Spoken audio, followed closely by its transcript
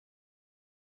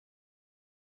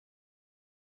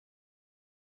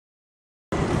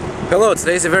Hello,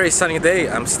 today's a very sunny day.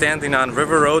 I'm standing on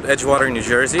River Road, Edgewater, New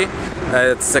Jersey.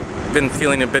 It's been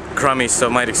feeling a bit crummy, so it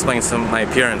might explain some of my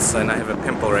appearance, and I have a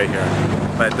pimple right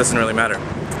here, but it doesn't really matter.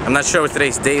 I'm not sure what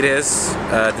today's date is.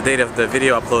 The date of the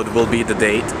video upload will be the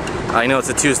date. I know it's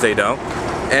a Tuesday though.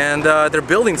 And they're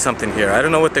building something here. I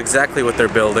don't know exactly what they're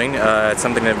building. It's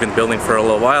something they've been building for a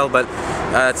little while, but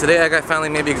today I finally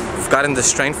maybe gotten the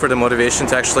strength for the motivation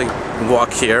to actually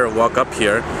walk up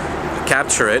here,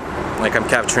 capture it, like I'm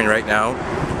capturing right now.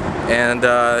 And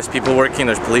there's people working,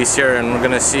 there's police here, and we're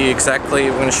gonna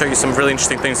show you some really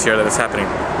interesting things here that is happening.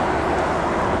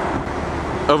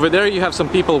 Over there you have some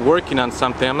people working on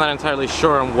something. I'm not entirely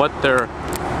sure on what they're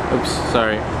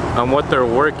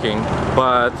working,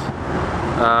 but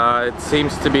it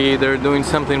seems to be they're doing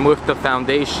something with the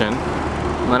foundation.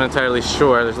 I'm not entirely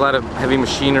sure. There's a lot of heavy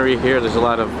machinery here. There's a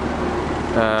lot of,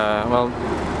 well,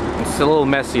 it's a little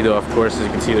messy though, of course. As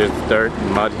you can see, there's dirt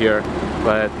and mud here.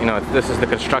 But, you know, this is the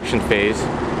construction phase.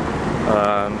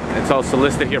 It's also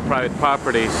listed here private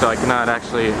property, so I cannot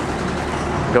actually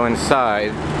go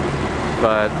inside.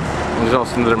 But there's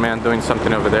also another man doing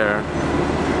something over there.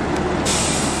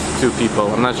 Two people.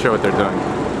 I'm not sure what they're doing.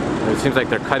 It seems like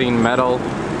they're cutting metal,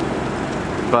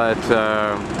 but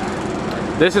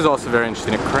this is also very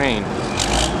interesting. A crane,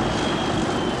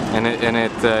 and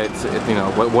it's you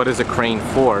know, what is a crane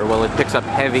for? Well, it picks up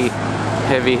heavy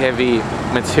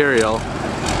material,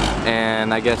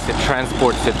 and I guess it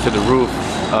transports it to the roof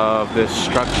of this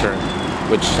structure,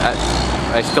 which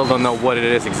I still don't know what it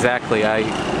is exactly.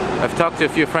 I've talked to a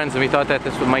few friends, and we thought that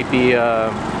this might be,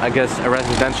 I guess, a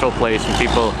residential place where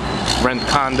people rent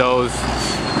condos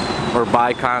or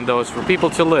buy condos for people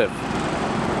to live.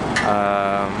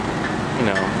 You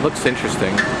know, looks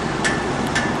interesting.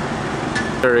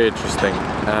 Very interesting.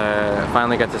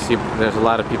 Finally got to see there's a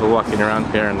lot of people walking around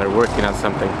here and they're working on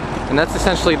something. And that's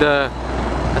essentially the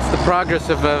progress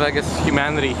of, I guess,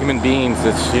 humanity, human beings.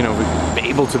 It's, you know, we're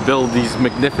able to build these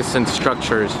magnificent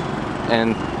structures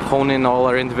and hone in all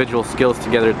our individual skills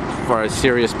together for a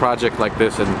serious project like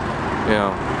this, and, you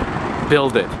know,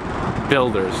 build it.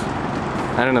 Builders.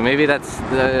 I don't know, maybe that's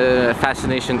a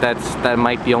fascination that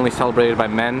might be only celebrated by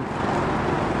men.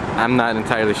 I'm not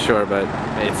entirely sure, but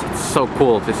it's so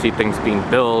cool to see things being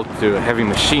built, to heavy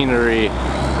machinery,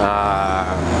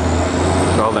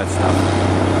 all that stuff.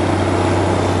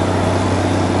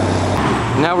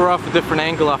 Now we're off a different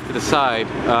angle off to the side.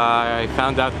 I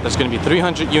found out that there's going to be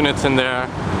 300 units in there,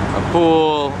 a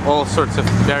pool, all sorts of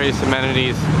various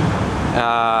amenities.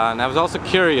 And I was also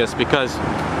curious because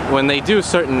when they do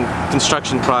certain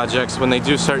construction projects, when they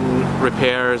do certain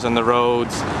repairs on the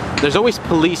roads, there's always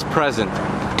police present.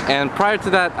 And prior to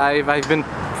that, I've been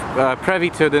privy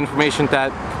to the information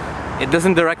that it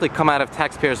doesn't directly come out of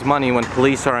taxpayers' money when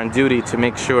police are on duty to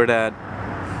make sure that,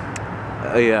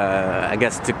 I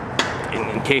guess,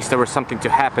 in case there was something to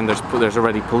happen, there's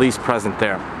already police present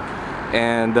there.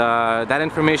 And that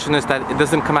information is that it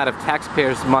doesn't come out of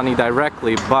taxpayers' money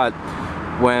directly, but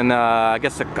when I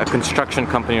guess a construction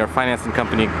company or financing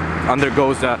company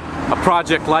undergoes a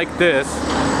project like this,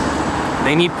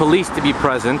 they need police to be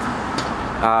present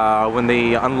when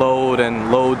they unload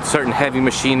and load certain heavy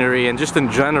machinery and just in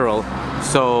general,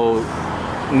 so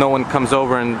no one comes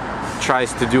over and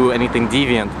tries to do anything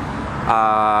deviant.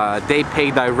 They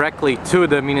pay directly to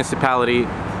the municipality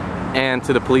and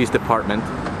to the police department.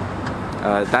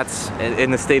 That's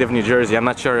in the state of New Jersey. I'm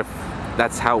not sure if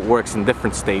that's how it works in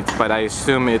different states, but I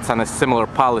assume it's on a similar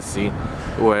policy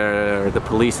where the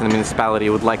police and the municipality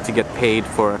would like to get paid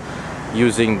for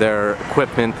using their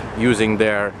equipment, using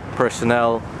their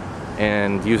personnel,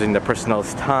 and using the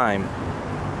personnel's time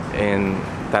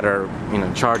that are, you know,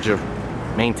 in charge of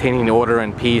maintaining order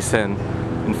and peace and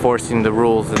enforcing the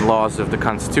rules and laws of the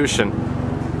Constitution.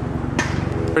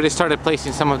 They started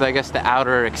placing some of the, I guess, the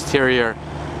outer exterior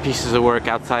pieces of work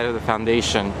outside of the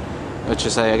foundation, which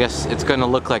is, I guess, it's going to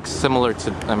look like similar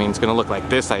to, I mean, it's going to look like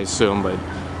this, I assume, but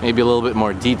maybe a little bit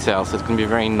more detail. So it's going to be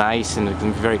very nice and it's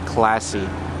going to be very classy.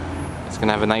 It's going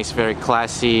to have a nice, very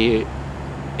classy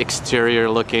exterior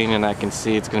looking, and I can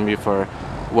see it's going to be for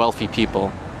wealthy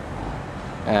people.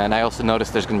 And I also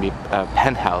noticed there's going to be a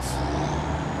penthouse.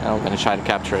 And I'm going to try to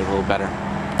capture it a little better.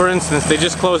 For instance, they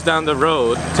just closed down the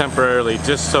road temporarily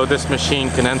just so this machine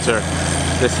can enter.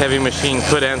 This heavy machine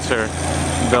could enter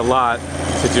the lot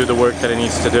to do the work that it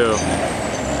needs to do.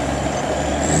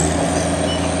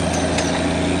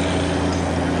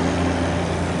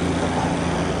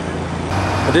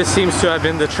 This seems to have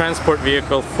been the transport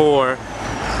vehicle for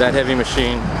that heavy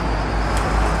machine.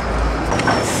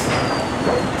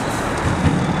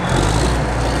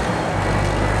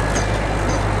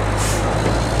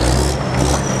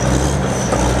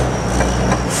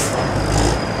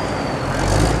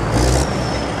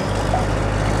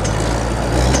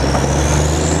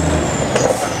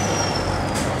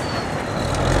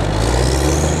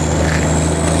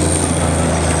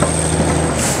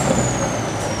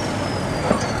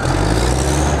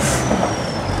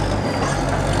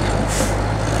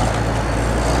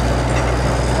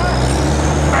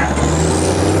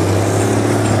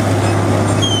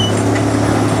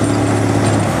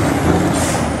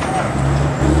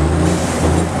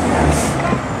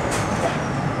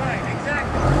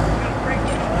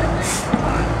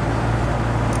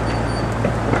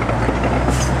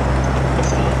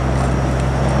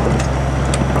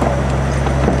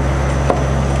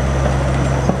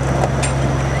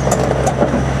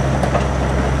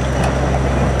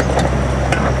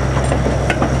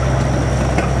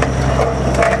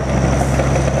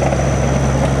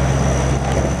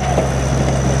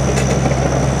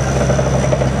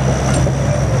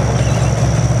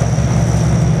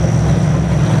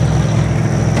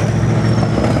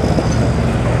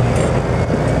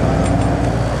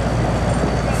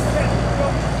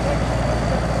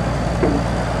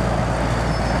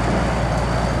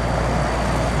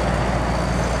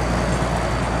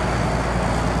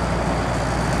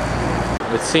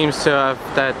 seems to have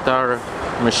that our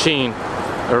machine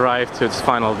arrived to its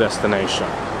final destination.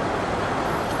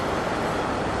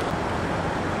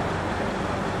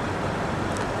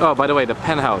 Oh, by the way, the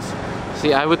penthouse.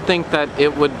 See, I would think that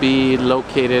it would be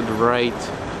located right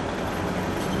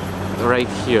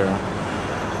here.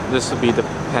 This would be the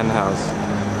penthouse.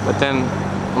 But then,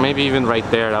 maybe even right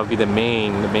there, that would be the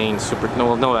main super...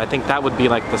 No, I think that would be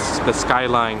like the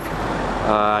skyline,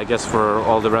 I guess, for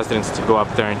all the residents to go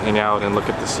up there and hang out and look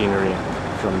at the scenery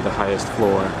from the highest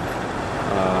floor.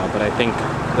 But I think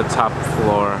the top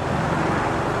floor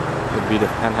would be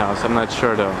the penthouse. I'm not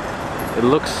sure though. It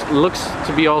looks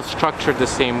to be all structured the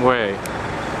same way,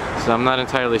 so I'm not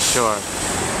entirely sure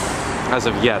as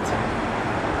of yet.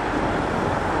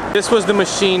 This was the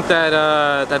machine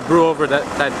that blew over,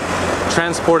 that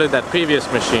transported that previous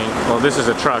machine. Well, this is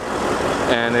a truck,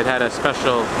 and it had a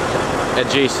special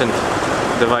adjacent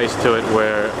device to it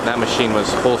where that machine was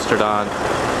holstered on,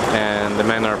 and the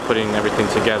men are putting everything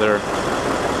together.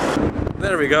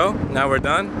 There we go. Now we're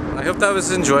done. I hope that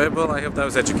was enjoyable. I hope that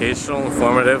was educational,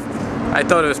 informative. I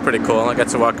thought it was pretty cool. I got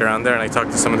to walk around there and I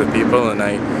talked to some of the people, and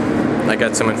I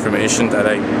got some information that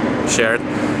I shared.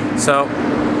 So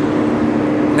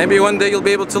maybe one day you'll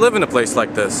be able to live in a place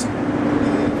like this.